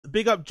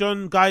big up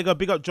John Geiger,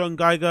 big up John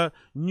Geiger.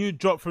 New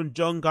drop from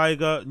John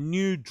Geiger,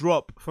 new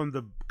drop from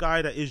the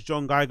guy that is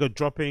John Geiger,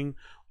 dropping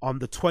on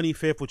the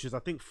 25th, which is I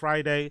think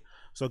Friday.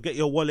 So get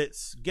your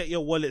wallets, get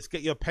your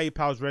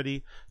PayPals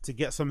ready to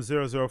get some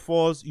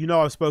 004s. You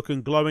know I've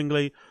spoken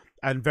glowingly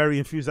and very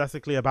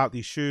enthusiastically about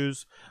these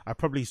shoes. I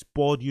probably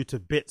bored you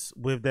to bits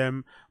with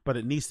them, but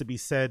it needs to be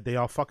said, they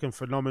are fucking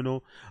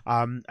phenomenal.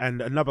 And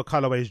another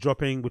colorway is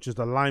dropping, which is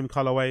the lime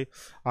colorway.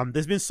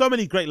 There's been so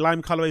many great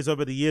lime colorways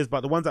over the years,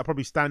 but the ones that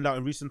probably stand out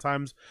in recent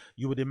times,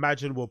 you would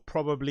imagine, were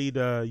probably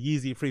the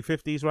Yeezy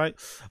 350s, right?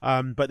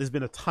 But there's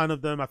been a ton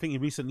of them. I think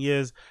in recent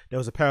years, there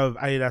was a pair of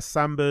Adidas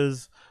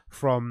Sambas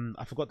from,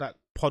 I forgot that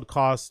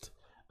podcast,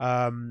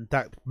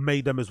 that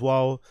made them as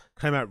well,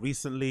 came out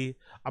recently.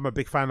 I'm a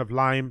big fan of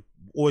lime,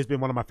 always been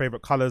one of my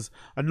favorite colors.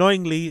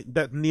 Annoyingly,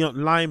 that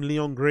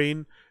neon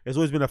green has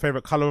always been a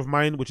favorite color of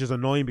mine, which is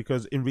annoying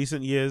because in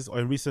recent years, or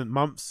in recent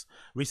months,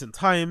 recent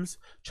times,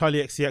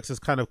 Charlie XCX has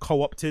kind of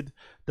co-opted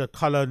the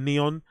color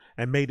neon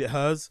and made it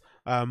hers,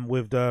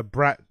 with the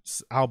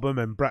Bratz album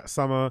and Brat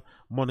Summer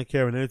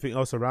moniker and everything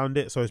else around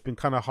it. So it's been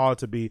kind of hard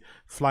to be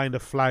flying the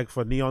flag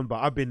for neon, but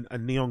I've been a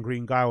neon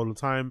green guy all the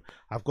time.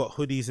 I've got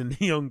hoodies in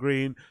neon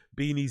green,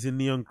 beanies in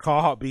neon,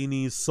 Carhartt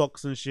beanies,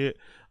 socks and shit.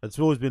 It's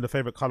always been a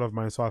favorite color of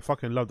mine, so I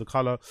fucking love the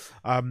color.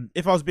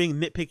 If I was being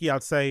nitpicky,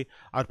 I'd say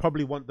I'd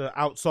probably want the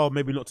outsole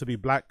maybe not to be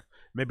black,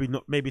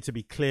 maybe to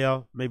be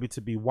clear, maybe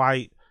to be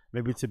white,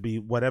 maybe to be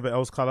whatever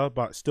else color,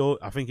 but still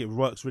I think it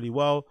works really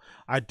well.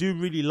 I do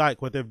really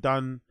like what they've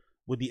done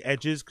with the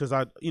edges, because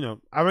I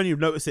only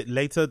noticed it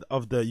later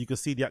you can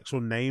see the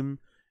actual name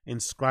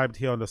inscribed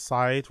here on the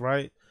side,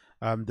 right?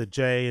 The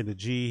J and the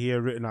G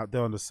here written out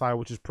there on the side,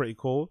 which is pretty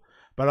cool.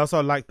 But I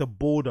also like the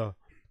border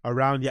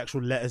around the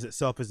actual letters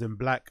itself is in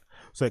black,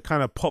 so it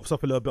kind of pops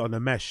up a little bit on the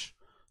mesh.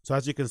 So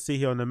as you can see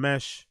here on the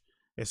mesh,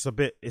 it's a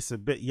bit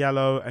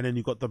yellow, and then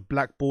you've got the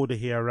black border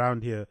here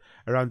around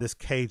this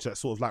cage that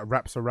sort of like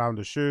wraps around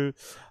the shoe.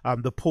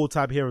 The pull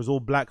tab here is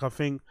all black. I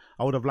think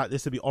I would have liked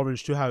this to be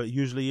orange too, how it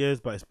usually is,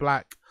 but it's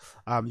black.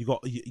 You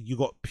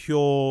got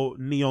pure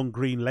neon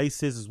green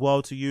laces as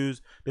well to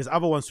use. There's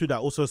other ones too that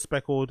are also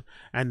speckled,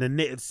 and the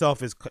knit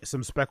itself is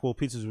some speckled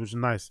pieces, which is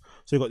nice.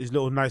 So you got these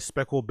little nice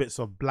speckled bits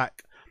of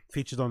black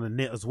featured on the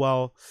knit as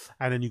well,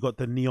 and then you got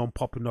the neon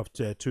popping off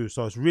there too.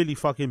 So it's really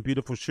fucking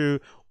beautiful shoe.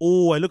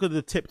 Oh, and look at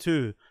the tip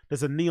too.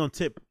 There's a neon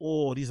tip.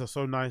 Oh, these are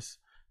so nice.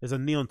 There's a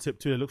neon tip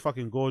too. They look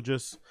fucking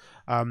gorgeous.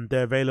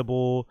 They're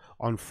available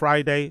on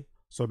Friday,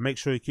 so make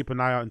sure you keep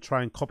an eye out and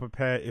try and cop a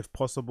pair if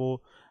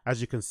possible.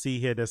 As you can see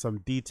here, there's some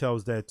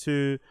details there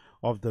too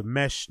of the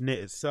mesh knit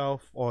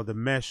itself, or the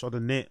mesh or the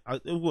knit.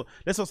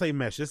 Let's not say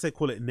mesh, let's say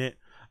call it knit.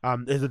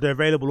 They're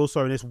available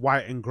also in this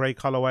white and grey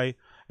colorway,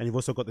 and you've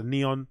also got the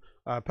neon.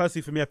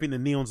 Personally for me, I think the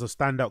neon's a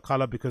standout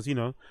color because, you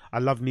know, I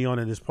love neon,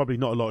 and there's probably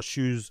not a lot of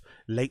shoes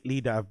lately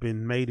that have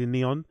been made in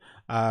neon.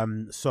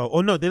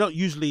 No, they don't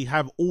usually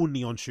have all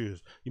neon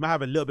shoes. You might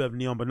have a little bit of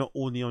neon, but not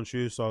all neon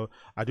shoes. So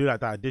I do like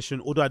that addition.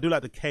 Although I do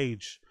like the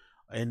cage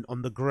and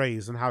on the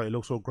grays and how it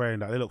looks all grey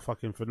and that. They look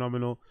fucking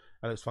phenomenal.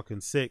 That looks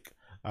fucking sick.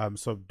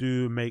 So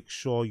do make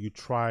sure you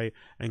try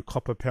and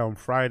cop a pair on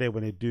Friday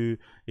when they do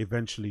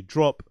eventually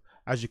drop.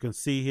 As you can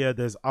see here,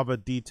 there's other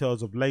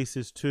details of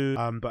laces too.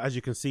 But as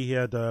you can see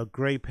here, the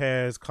grey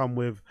pairs come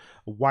with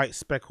white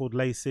speckled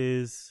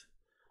laces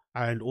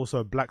and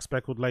also black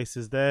speckled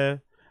laces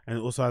there. And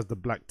it also has the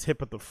black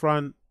tip at the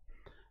front.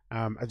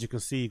 As you can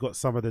see, you got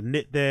some of the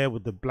knit there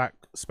with the black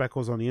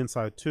speckles on the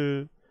inside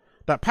too.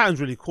 That pattern's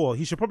really cool.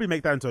 He should probably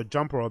make that into a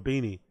jumper or a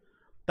beanie.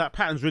 That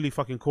pattern's really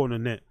fucking cool in the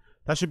knit.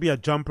 That should be a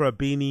jumper, a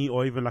beanie,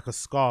 or even like a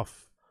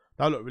scarf.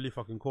 That would look really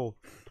fucking cool.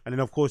 And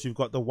then of course you've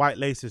got the white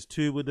laces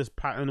too with this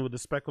pattern with the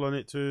speckle on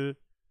it too.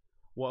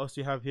 What else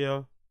do you have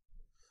here?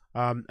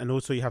 And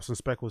also you have some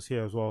speckles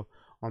here as well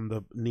on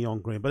the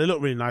neon green. But they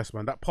look really nice,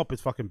 man. That pop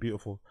is fucking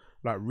beautiful.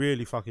 Like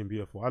really fucking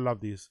beautiful. I love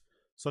these.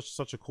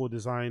 Such a cool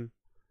design.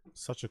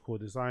 Such a cool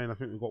design. I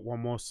think we've got one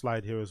more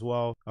slide here as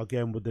well.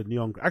 Again with the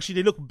neon. Actually,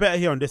 they look better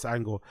here on this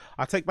angle.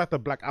 I take back the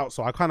black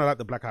outsole. I kind of like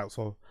the black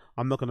outsole.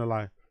 I'm not gonna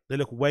lie. They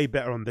look way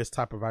better on this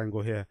type of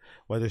angle here,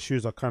 where the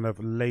shoes are kind of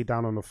laid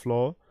down on the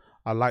floor.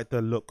 I like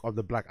the look of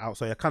the black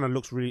outsole. It kind of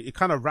looks really, it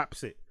kind of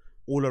wraps it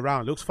all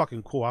around. It looks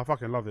fucking cool. I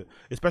fucking love it.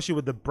 Especially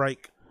with the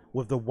break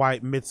with the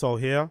white midsole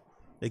here.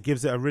 It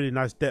gives it a really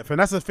nice depth. And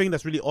that's the thing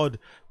that's really odd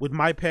with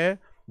my pair.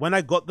 When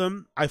I got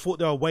them, I thought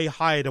they were way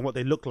higher than what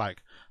they look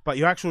like. But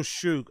your actual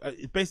shoe,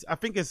 I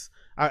think it's,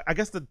 I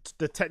guess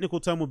the technical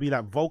term would be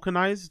like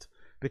vulcanized,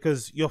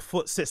 because your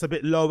foot sits a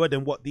bit lower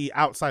than what the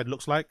outside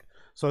looks like.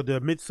 So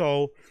the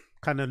midsole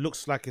kind of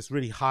looks like it's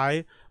really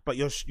high, but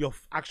your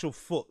actual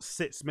foot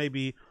sits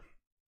maybe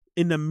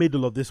in the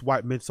middle of this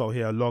white midsole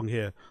here, along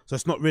here. So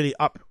it's not really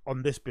up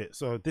on this bit.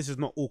 So this is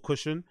not all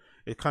cushion.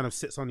 It kind of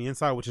sits on the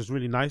inside, which is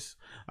really nice.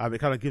 It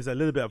kind of gives it a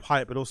little bit of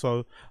height, but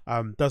also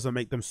doesn't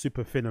make them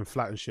super thin and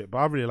flat and shit. But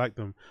I really like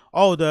them.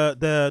 Oh,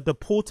 the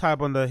pull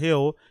tab on the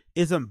heel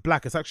isn't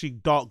black. It's actually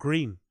dark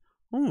green.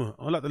 Oh,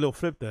 I like the little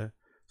flip there.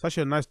 It's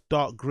actually a nice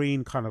dark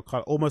green kind of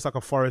color, almost like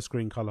a forest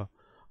green color.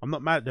 I'm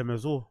not mad at them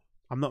at all.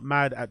 I'm not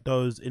mad at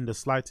those in the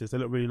slightest. They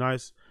look really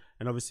nice.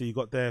 And obviously you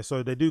got there.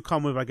 So they do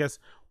come with, I guess,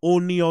 all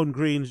neon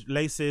green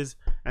laces.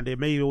 And they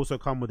may also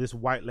come with this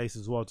white lace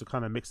as well to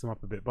kind of mix them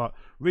up a bit. But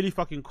really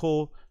fucking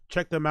cool.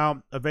 Check them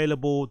out.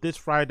 Available this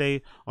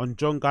Friday on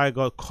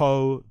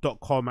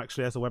johngeigerco.com.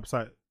 Actually, that's a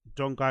website.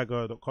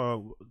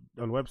 johngeiger.co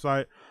on the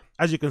website.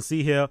 As you can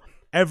see here,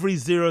 every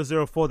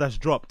 004 that's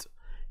dropped,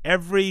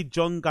 every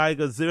John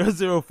Geiger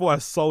 004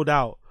 has sold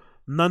out.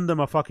 None of them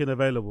are fucking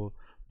available.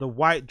 The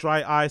white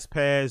dry ice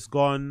pair is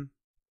gone.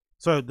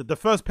 So the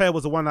first pair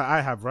was the one that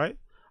I have, right?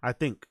 I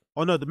think.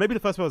 Oh no, maybe the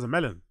first pair was a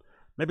melon.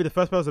 Maybe the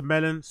first pair was a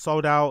melon,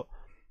 sold out.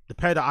 The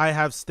pair that I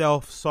have,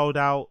 stealth, sold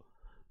out.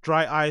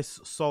 Dry ice,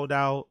 sold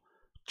out.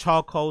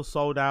 Charcoal,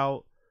 sold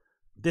out.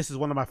 This is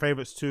one of my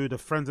favorites too. The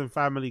Friends and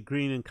Family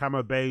green and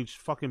camo beige,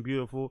 fucking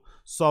beautiful,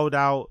 sold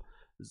out.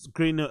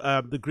 Green,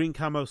 the green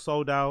camo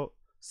sold out.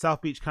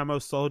 South Beach camo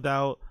sold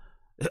out.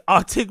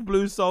 Arctic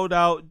blue sold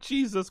out.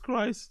 Jesus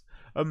Christ,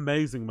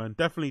 amazing, man.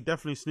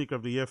 Definitely sneaker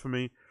of the year for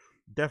me.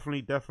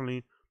 Definitely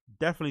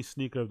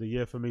sneaker of the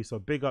year for me. So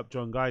big up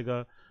John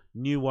Geiger.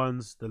 New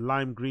ones, the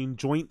lime green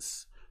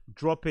joints,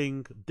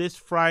 dropping this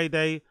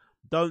Friday.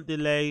 Don't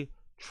delay.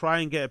 Try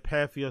and get a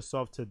pair for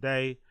yourself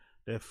today.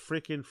 They're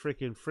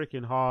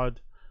freaking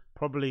hard.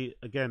 Probably,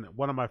 again,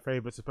 one of my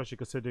favorites, especially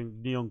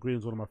considering neon green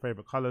is one of my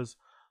favorite colors.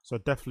 So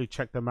definitely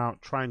check them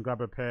out. Try and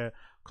grab a pair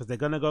because they're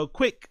gonna go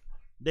quick.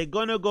 They're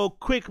gonna go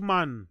quick,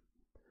 man.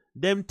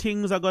 Them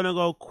things are gonna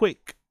go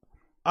quick.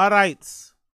 All right.